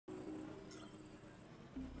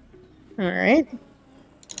Alright.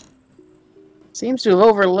 Seems to have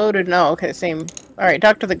overloaded. No, okay, same. Alright,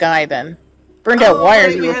 talk to the guy then. Burned out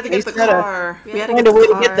wires. Right, we had to get the car. We had to get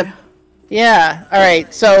the car. Yeah,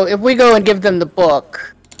 alright, so if we go and give them the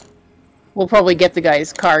book, we'll probably get the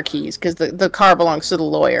guy's car keys, because the car belongs to the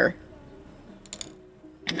lawyer.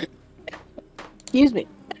 Excuse me.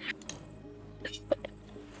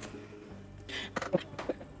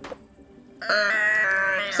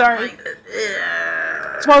 Sorry.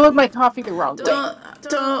 Swallowed my coffee the wrong way.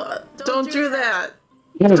 Don't do that.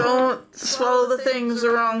 Don't swallow the things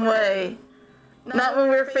the wrong way. Not when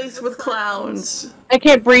we're faced with clowns. I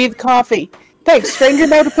can't breathe coffee. Thanks, stranger,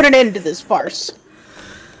 now to put an end to this farce.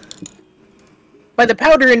 By the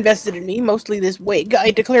powder invested in me, mostly this wig, I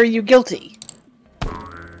declare you guilty.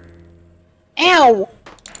 Ow!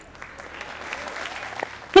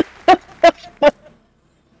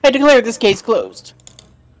 I declare this case closed.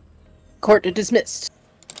 Court dismissed.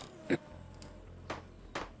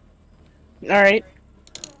 Alright.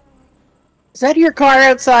 Is that your car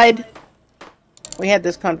outside? We had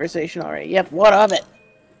this conversation already. Yep, what of it?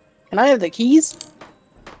 Can I have the keys?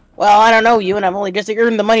 Well, I don't know you, and I've only just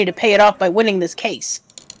earned the money to pay it off by winning this case.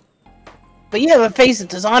 But you have a face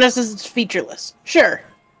that's as honest as it's featureless. Sure.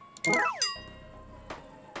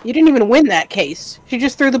 You didn't even win that case. She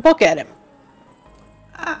just threw the book at him.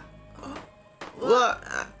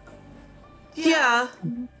 Yeah.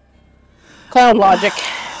 Clown logic.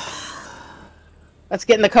 Let's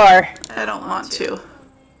get in the car. I don't want to.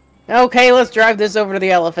 Okay, let's drive this over to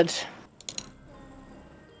the elephant.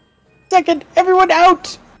 Second, everyone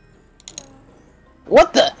out!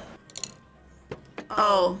 What the?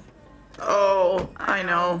 Oh. Oh, I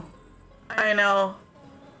know. I know.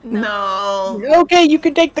 No. Okay, you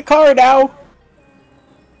can take the car now.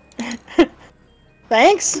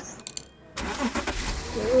 Thanks.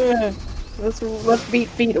 Let's beat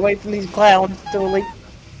feet away from these clowns, totally.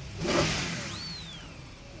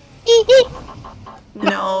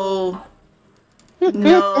 No.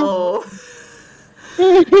 No.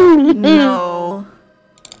 No.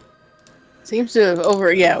 Seems to have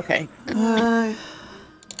yeah, okay.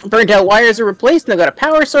 Burnt out wires are replaced, and they've got a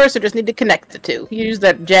power source, so just need to connect the two. Use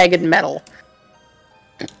that jagged metal.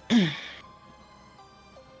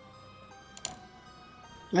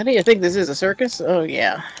 Why do you think this is a circus? Oh,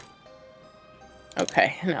 yeah.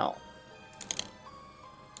 Okay, no.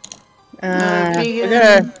 We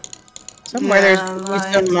gotta... Somewhere there's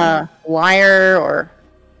some wire, or...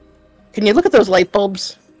 Can you look at those light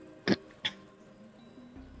bulbs?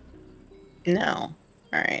 No.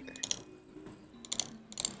 Alright.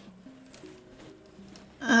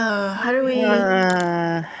 How do we...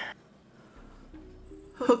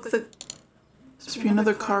 hook the... There's be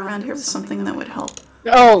another car around here with something that would help.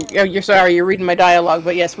 Oh, you're sorry, you're reading my dialogue,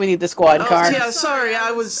 but yes, we need the squad car. Oh, yeah, sorry,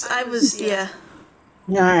 I was, yeah.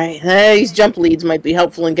 Alright, these jump leads might be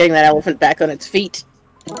helpful in getting that elephant back on its feet.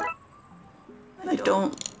 I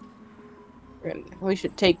don't... We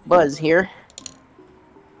should take Buzz here.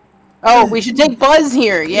 Oh, we should take Buzz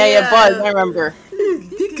here! Yeah, Buzz, I remember.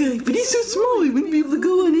 That guy, but he's so small, I wouldn't be able to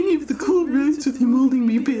go on any of the cool rides with him holding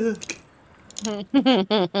me back.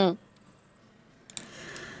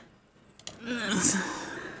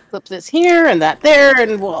 Flip this here, and that there,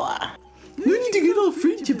 and voila. No need to get all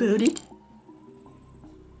French about it.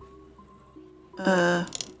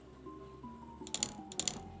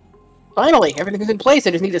 Finally, everything's in place.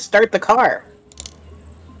 I just need to start the car.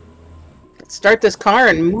 Let's start this car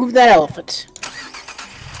and move that elephant.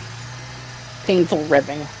 Painful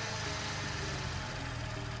revving.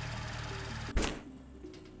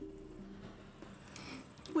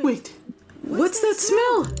 Wait, what's that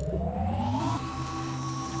smell?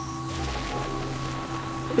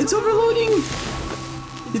 It's overloading!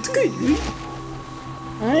 It's good, right?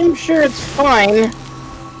 I'm sure it's fine.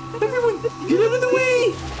 Everyone, get out of the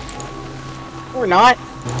way! Or not.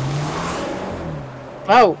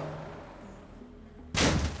 Oh.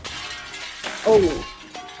 Oh.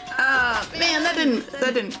 Man, that didn't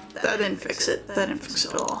fix it. That didn't fix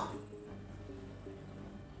it at all.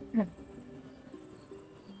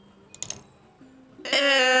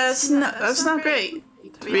 That's not great,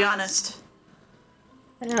 to be honest.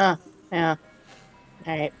 Yeah.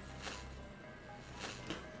 Alright.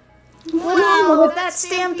 Wow, that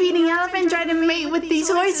stampeding elephant tried to mate with these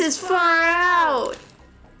horses far out!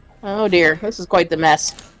 Oh dear, this is quite the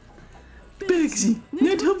mess. Bagsy,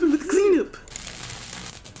 not helping with cleanup.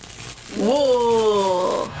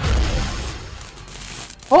 Whoa!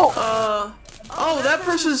 Oh! Oh, that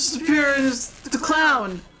person's disappearing is the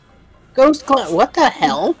clown! Ghost clown, what the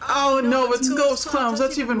hell? Oh no, it's ghost clowns,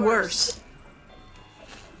 that's even worse.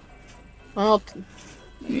 Well,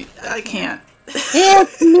 I can't.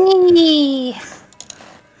 It's me!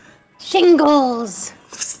 Shingles!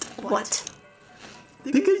 What?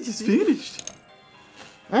 The guy just vanished.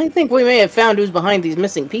 I think we may have found who's behind these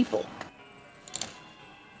missing people.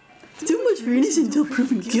 Too much for innocent until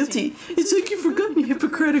proven guilty. It's like you've forgotten your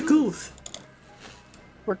Hippocratic oath.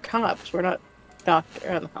 We're cops, we're not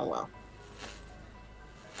doctors. Oh well.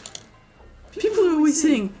 People are always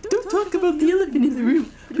saying, don't talk about the elephant in the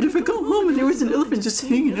room. But if I go home and there was an elephant just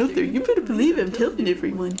hanging out there, you better believe I'm telling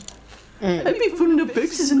everyone. I'd be putting up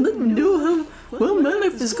X's and letting them know how well my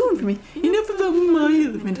life is going for me. Enough about my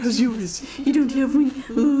elephant, how's yours? You don't have one?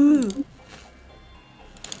 Ooh.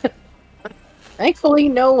 Thankfully,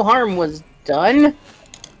 no harm was done.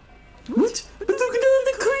 What? But look at all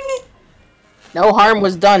the corny. No harm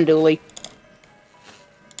was done, Dooley.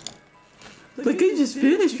 Like I just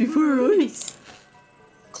vanished before our eyes.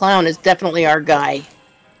 Clown is definitely our guy.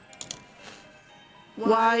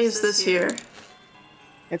 Why is this here?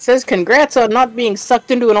 It says congrats on not being sucked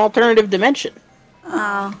into an alternative dimension.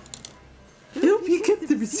 Oh. I hope you kept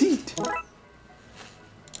the receipt.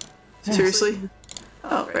 Seriously?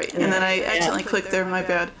 Oh, right. And then I accidentally clicked there, my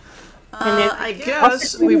bad. I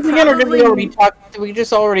guess we probably... we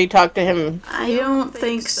just already talked to him. I don't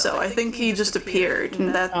think so. I think he just appeared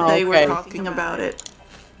and that they were talking about it.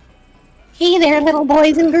 Hey there, little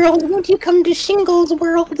boys and girls. Won't you come to Shingles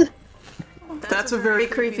World? That's a very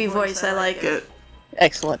creepy voice. I like it.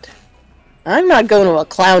 Excellent. I'm not going to a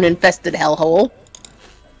clown-infested hellhole.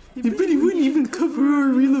 Yeah, but he wouldn't even cover our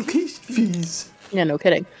relocation fees. Yeah, no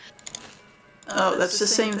kidding. Oh, that's the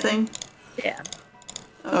same thing? Yeah.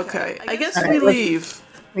 Okay, I guess we leave.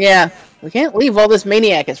 Yeah, we can't leave while this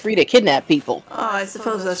maniac is free to kidnap people. Oh, I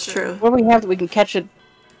suppose that's true. What do we have that we can catch it?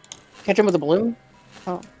 Catch him with a balloon?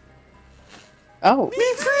 Oh. Oh.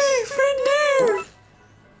 Be free, friend!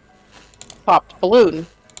 Popped balloon.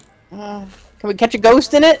 Can we catch a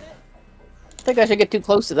ghost in it? I think I should get too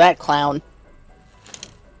close to that clown.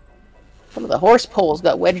 Some of the horse poles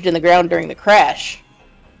got wedged in the ground during the crash.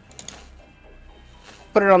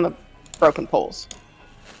 Put it on the broken poles.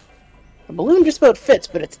 The balloon just about fits,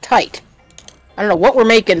 but it's tight. I don't know what we're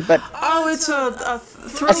making, but... Oh, it's a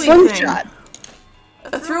throwy a slingshot.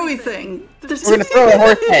 A throwy thing. We're gonna throw a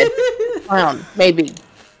horse head. Clown, maybe.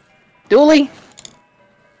 Dooley?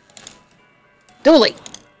 Dooley!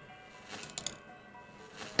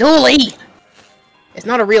 Dooley! It's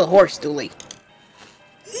not a real horse, Dooley.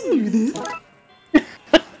 I knew that. But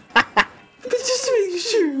just to make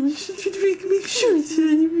sure, we should make sure it's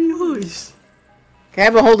not a real horse.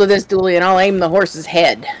 Grab a hold of this, Dooley, and I'll aim the horse's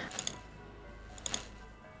head.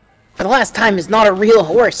 For the last time, it's not a real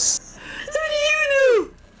horse. How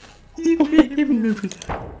do you know? I remember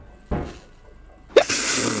that.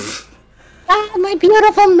 Ah, my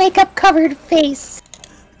beautiful makeup-covered face.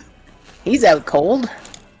 He's out cold.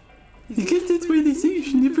 I guess that's why they say you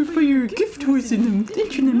should never fire a gift horse in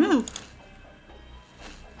the mouth.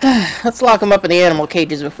 Let's lock him up in the animal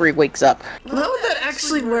cages before he wakes up. How would that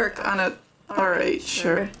actually work on a... Alright,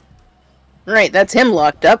 sure. Right, that's him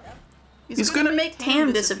locked up. He's gonna make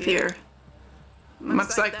Tam disappear.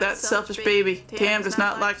 Much like that selfish baby, Tam does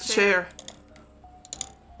not like to share.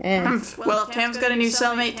 Well, if Tam's got a new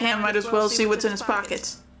cellmate, Tam might as well see what's in his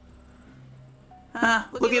pockets.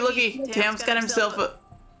 Looky, Tam's got himself a...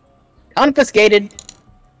 Confiscated.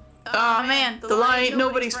 Aw, man, the lie ain't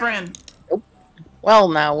nobody's friend. Well,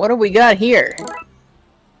 now, what do we got here?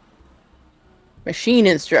 Machine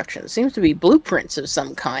instructions. Seems to be blueprints of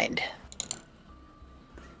some kind.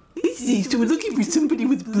 He seems to be looking for somebody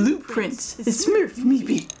with blueprints. A Smurf,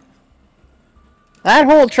 maybe. That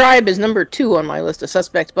whole tribe is number 2 on my list of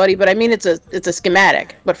suspects, buddy, but I mean it's a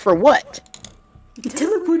schematic. But for what? A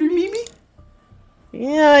teleporter, maybe?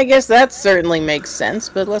 Yeah, I guess that certainly makes sense,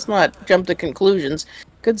 but let's not jump to conclusions.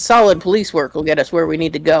 Good solid police work will get us where we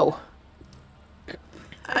need to go.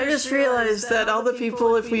 I just realized that all the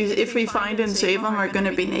people, if we find and save them, are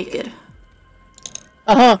gonna be naked.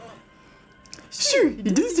 Uh-huh. Sure,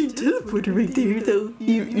 it does say teleporter right there, though.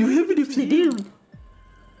 You have it upside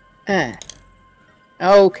down.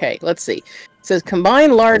 Okay, let's see. It says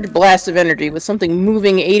combine large blast of energy with something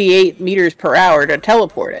moving 88 meters per hour to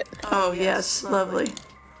teleport it. Oh, yes, lovely.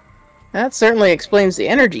 That certainly explains the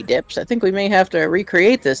energy dips. I think we may have to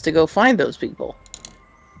recreate this to go find those people.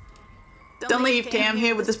 Don't leave Tam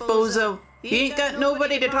here with this bozo. He ain't got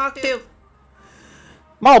nobody to talk to.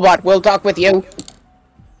 Malbot will talk with you.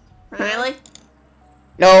 Really?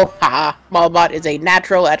 No, haha. Malbot is a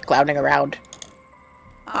natural at clowning around.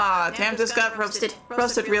 Ah, Tam just got roasted.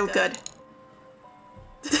 Roasted real good.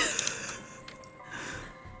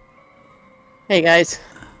 Hey guys.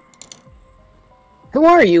 Who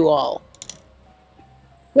are you all?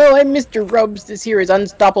 Well, I'm Mr. Rubs. This here is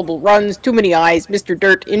Unstoppable Runs, Too Many Eyes, Mr.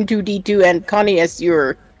 Dirt, Into D2, and Connie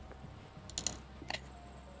Assure.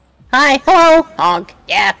 Hi, hello, honk.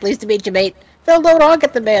 Yeah, pleased to meet you, mate. Phil, don't honk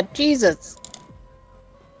at the man. Jesus.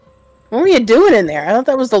 What were you doing in there? I thought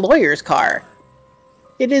that was the lawyer's car.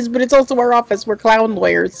 It is, but it's also our office. We're clown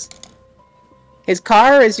lawyers. His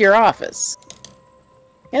car is your office.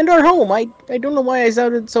 And our home. I don't know why I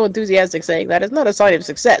sounded so enthusiastic saying that. It's not a sign of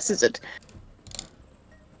success, is it?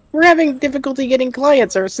 We're having difficulty getting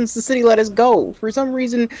clients since the city let us go. For some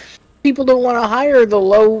reason, people don't want to hire the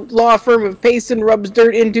low law firm of Pace and Rubs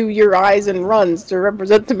Dirt into your eyes and runs to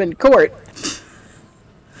represent them in court.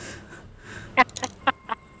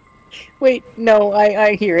 Wait, no,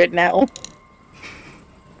 I hear it now.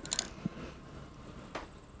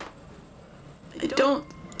 I don't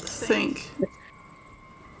think...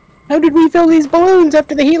 How did we fill these balloons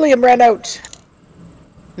after the helium ran out?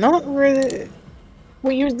 Not really.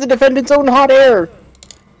 We used the defendant's own hot air.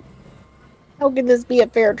 How can this be a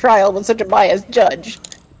fair trial with such a biased judge?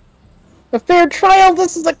 A fair trial?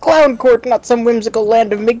 This is a clown court, not some whimsical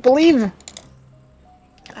land of make-believe.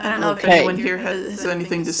 I don't know if anyone here has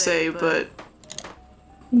anything to say, but...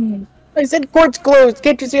 I said court's closed.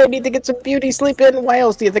 Can't you see I need to get some beauty sleep in? Why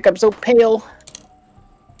else do you think I'm so pale?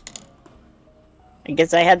 I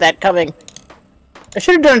guess I had that coming. I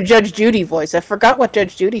should have done a Judge Judy voice. I forgot what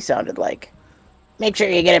Judge Judy sounded like. Make sure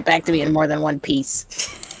you get it back to me in more than one piece.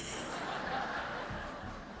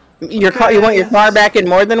 Your car? You want your car back in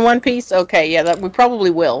more than one piece? Okay, yeah, that we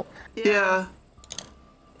probably will. Yeah.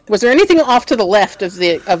 Was there anything off to the left of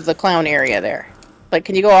the clown area there? Like,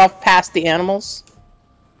 can you go off past the animals?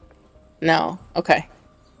 No. Okay.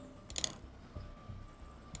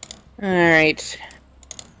 All right.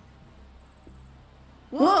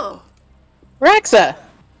 Whoa! Raxa!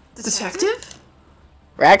 Detective?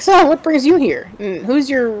 Raxa, what brings you here? Who's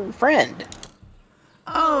your friend?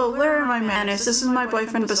 Oh, where are my manners? This is my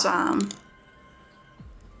boyfriend, Bassam.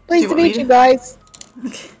 Pleased to meet you guys.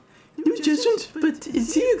 No judgment, but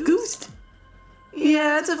is he a ghost?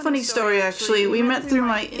 Yeah, it's a funny story, actually. We met through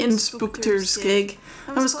my Inspector's gig.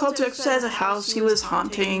 I was called to exercise a house he was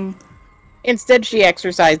haunting. Instead, she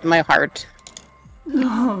exercised my heart.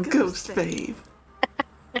 Oh, ghost babe.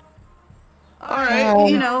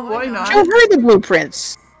 Alright, you know, why not? Show her the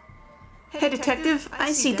blueprints. Hey, detective,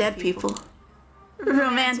 I see dead people.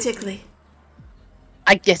 Romantically.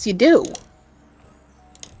 I guess you do.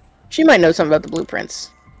 She might know something about the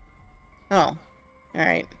blueprints. Oh.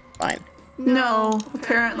 Alright, fine. No,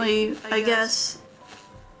 apparently, I guess.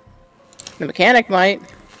 The mechanic might.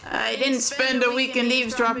 I didn't spend a weekend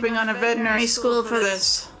eavesdropping on a veterinary school for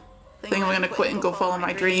this. I think I'm gonna quit and go follow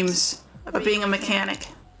my dreams of being a mechanic.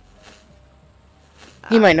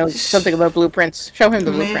 He might know something about blueprints. Show him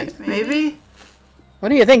the blueprints. Maybe? What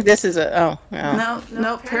do you think this is a... Oh,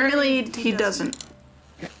 No, apparently he doesn't.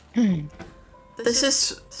 This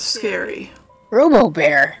is scary.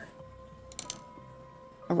 Robo-bear.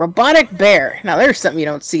 A robotic bear. Now there's something you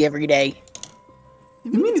don't see every day. I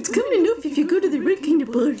mean, it's common enough if you go to the right kind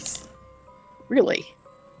of bars. Really?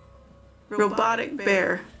 Robotic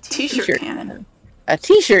bear. T-shirt cannon. A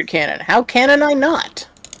t-shirt cannon. How can I not?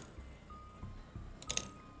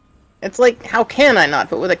 It's like, how can I not,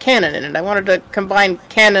 but with a cannon in it. I wanted to combine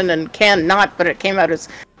cannon and can not, but it came out as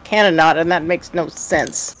cannon not, and that makes no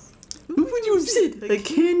sense. What would you have said? A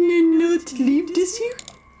cannon not leave this here?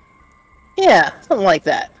 Yeah, something like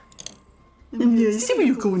that. Yeah, I see what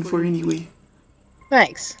you're going for anyway.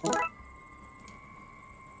 Thanks.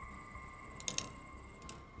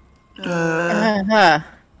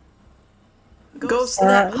 Ghost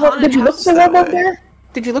did you look at the robo bear?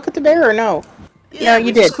 Did you look at the bear or no? Yeah, no,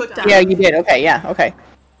 you did. Yeah, you did. Okay, yeah, okay.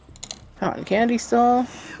 Cotton candy stall.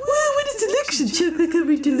 Whoa, what is selection? Chocolate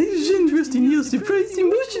covered delusions, rusty nails, surprised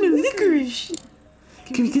emotional licorice.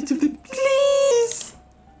 Can we get something, please?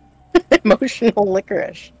 Emotional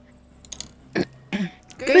licorice.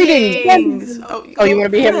 Greetings! Oh, you want to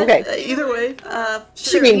be him? Okay. Either way.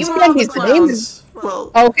 Sure, Greetings. Candy's the name.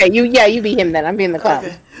 Well... Okay, you be him then. I'm being the clown.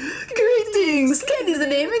 Okay. Greetings! Candy's the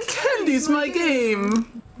name and candy's my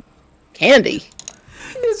game! Candy?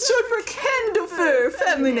 It's short for Candifer,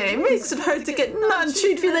 family name. Makes it hard to get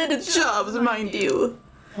non-treat related jobs, mind you.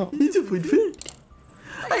 Oh. It's a fun fact.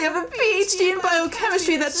 I have a PhD in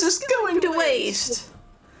biochemistry that's just going to waste.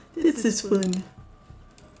 This is fun.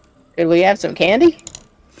 Could we have some candy?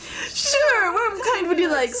 Sure, what kind would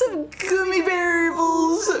you like? Some gummy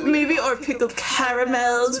bearables, maybe, or pickled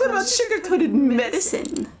caramels? What about sugar-coated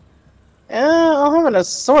medicine? I'll have an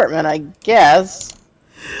assortment, I guess.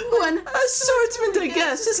 One assortment, I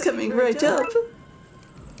guess, is coming right up.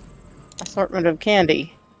 Assortment of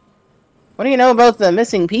candy. What do you know about the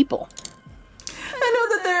missing people? I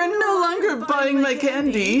know that they're no longer buying my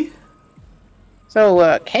candy. So,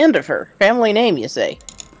 Candifer. Family name, you say?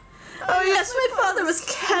 Oh yes, my father was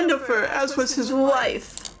Candifer, as was his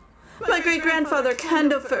wife. My great-grandfather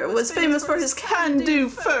Candifer was famous for his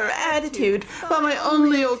can-do-fur attitude, while my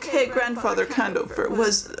only okay grandfather Candifer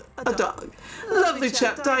was a dog. Lovely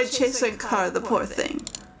chap, died chasing a car, the poor thing.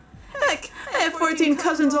 Heck, I have 14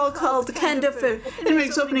 cousins all called Candifer. It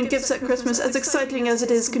makes opening gifts at Christmas as exciting as it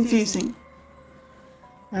is confusing.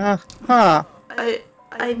 Huh.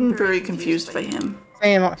 I'm very confused by him. So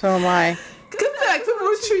am I. Come back for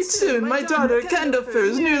more treats soon. My daughter, Candifer,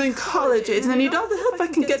 is nearing college age, and I need all the help I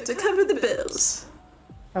can get to cover the bills.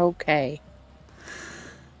 Okay.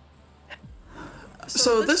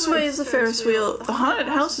 So this way is the Ferris wheel. The haunted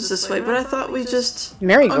house is this way, but I thought we just...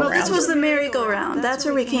 Merry-go-round. Oh no, this was the merry-go-round. That's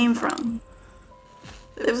where we came from.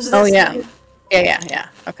 It was this Oh, yeah. thing. Yeah.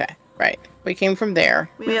 Okay, right. We came from there.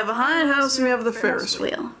 We have a haunted house and we have the Ferris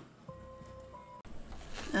wheel.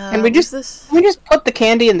 And we just put the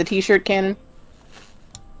candy in the t-shirt cannon.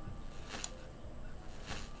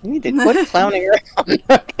 You need to quit clowning around.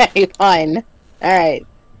 Okay, fine. Alright.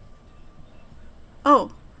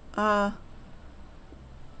 Oh,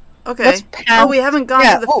 okay. Oh, we haven't gone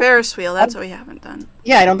to the Ferris wheel. That's what we haven't done.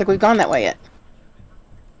 Yeah, I don't think we've gone that way yet.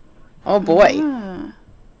 Oh boy.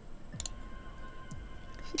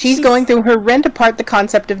 She's going through her rent apart the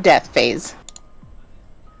concept of death phase.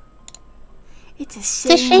 It's a It's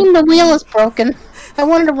a shame the wheel is broken. I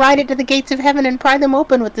wanted to ride it to the gates of heaven and pry them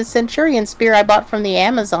open with the centurion spear I bought from the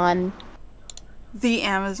Amazon. The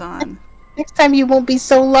Amazon. Next time you won't be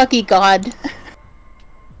so lucky, God.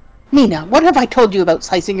 Nina, what have I told you about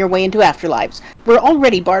slicing your way into afterlives? We're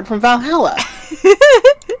already barred from Valhalla.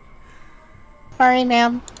 Sorry,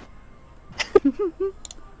 ma'am.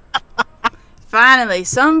 Finally,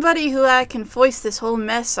 somebody who I can foist this whole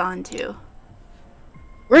mess onto.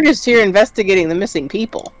 We're just here investigating the missing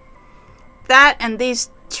people. That and these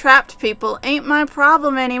trapped people ain't my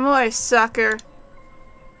problem anymore, sucker.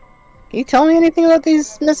 Can you tell me anything about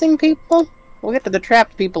these missing people? We'll get to the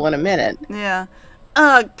trapped people in a minute. Yeah.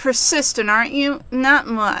 Persistent, aren't you? Not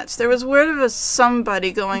much. There was word of a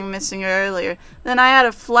somebody going missing earlier. Then I had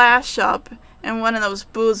a flash up in one of those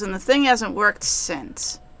booths and the thing hasn't worked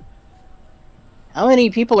since. How many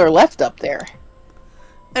people are left up there?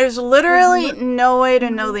 There's literally no way to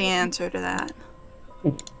know the answer to that.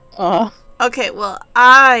 Okay, well,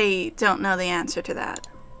 I don't know the answer to that.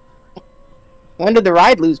 When did the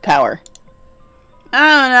ride lose power?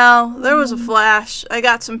 I don't know. There was a flash. I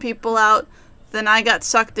got some people out. Then I got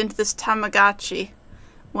sucked into this Tamagotchi.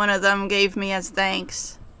 One of them gave me as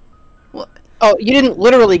thanks. What? Oh, you didn't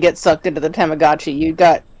literally get sucked into the Tamagotchi. You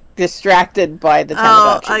got distracted by the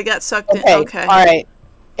Tamagotchi. Oh, I got sucked in. Okay. Alright.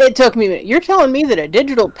 It took me a minute. You're telling me that a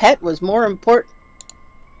digital pet was more important?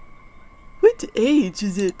 What age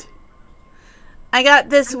is it? I got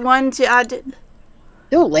this one to...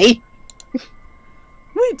 Julie.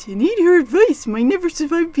 What? I need her advice. Might never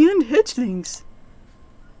survive beyond hatchlings.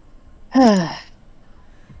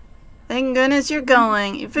 Thank goodness you're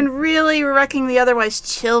going. You've been really wrecking the otherwise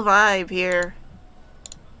chill vibe here.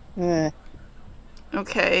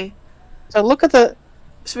 Okay. So look at the...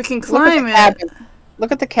 So we can climb it. Cabin.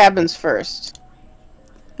 Look at the cabins first.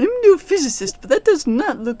 I'm no physicist, but that does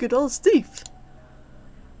not look at all safe.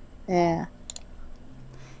 Yeah.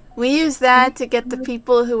 We use that to get the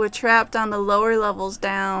people who were trapped on the lower levels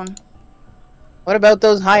down. What about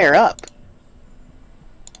those higher up?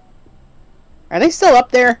 Are they still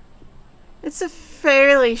up there? It's a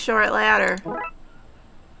fairly short ladder.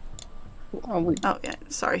 Oh yeah,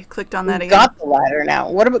 sorry, clicked on that again. Got the ladder now.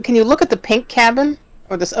 What about? Can you look at the pink cabin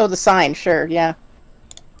or this? Oh, the sign. Sure, yeah.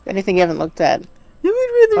 Anything you haven't looked at? I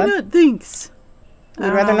would rather not. Thanks.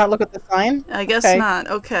 You'd rather not look at the sign? I guess not.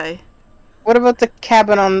 Okay. What about the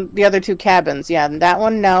cabin on the other two cabins? Yeah, that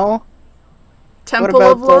one, no. Temple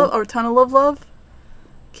of Love or Tunnel of Love?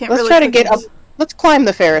 Can't Let's really try to get up. Let's climb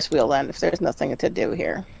the Ferris wheel then, if there's nothing to do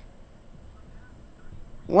here.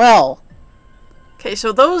 Well. Okay,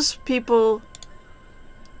 so those people...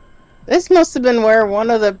 This must have been where one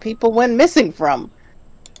of the people went missing from.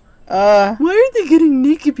 Why are they getting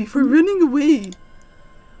naked before running away?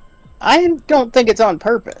 I don't think it's on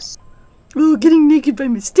purpose. Oh, getting naked by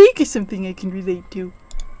mistake is something I can relate to.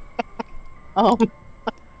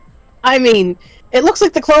 I mean, it looks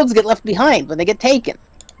like the clothes get left behind when they get taken.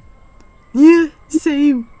 Yeah,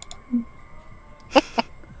 same.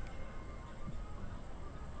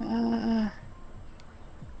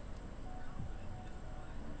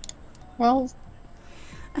 Well,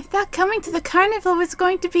 I thought coming to the carnival was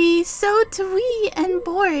going to be so twee and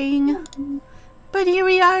boring. But here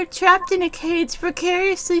we are, trapped in a cage,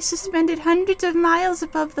 precariously suspended hundreds of miles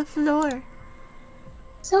above the floor.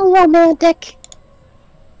 So romantic.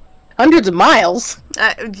 Hundreds of miles?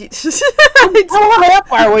 How high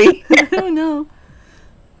up are we? I don't know.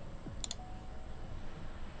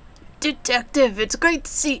 Detective, it's great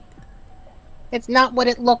to see... It's not what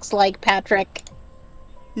it looks like, Patrick.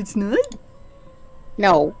 It's not?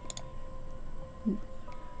 No.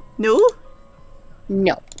 No?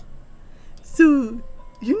 No. So,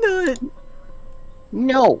 you're not...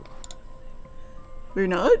 No. We're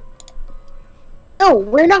not? No,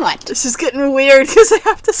 we're not. This is getting weird because I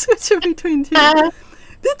have to switch in between two.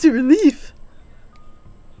 That's a relief.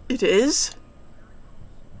 It is?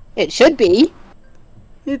 It should be.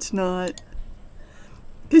 It's not.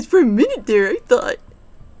 Because for a minute there I thought...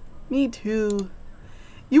 Me too.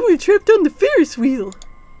 You were trapped on the Ferris wheel.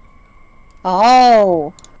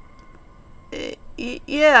 Oh.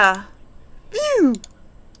 Yeah. Phew!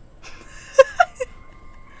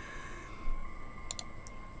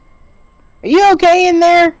 Are you okay in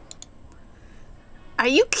there? Are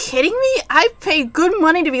you kidding me? I've paid good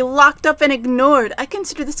money to be locked up and ignored. I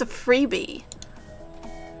consider this a freebie.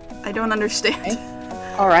 I don't understand.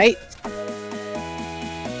 Okay. Alright.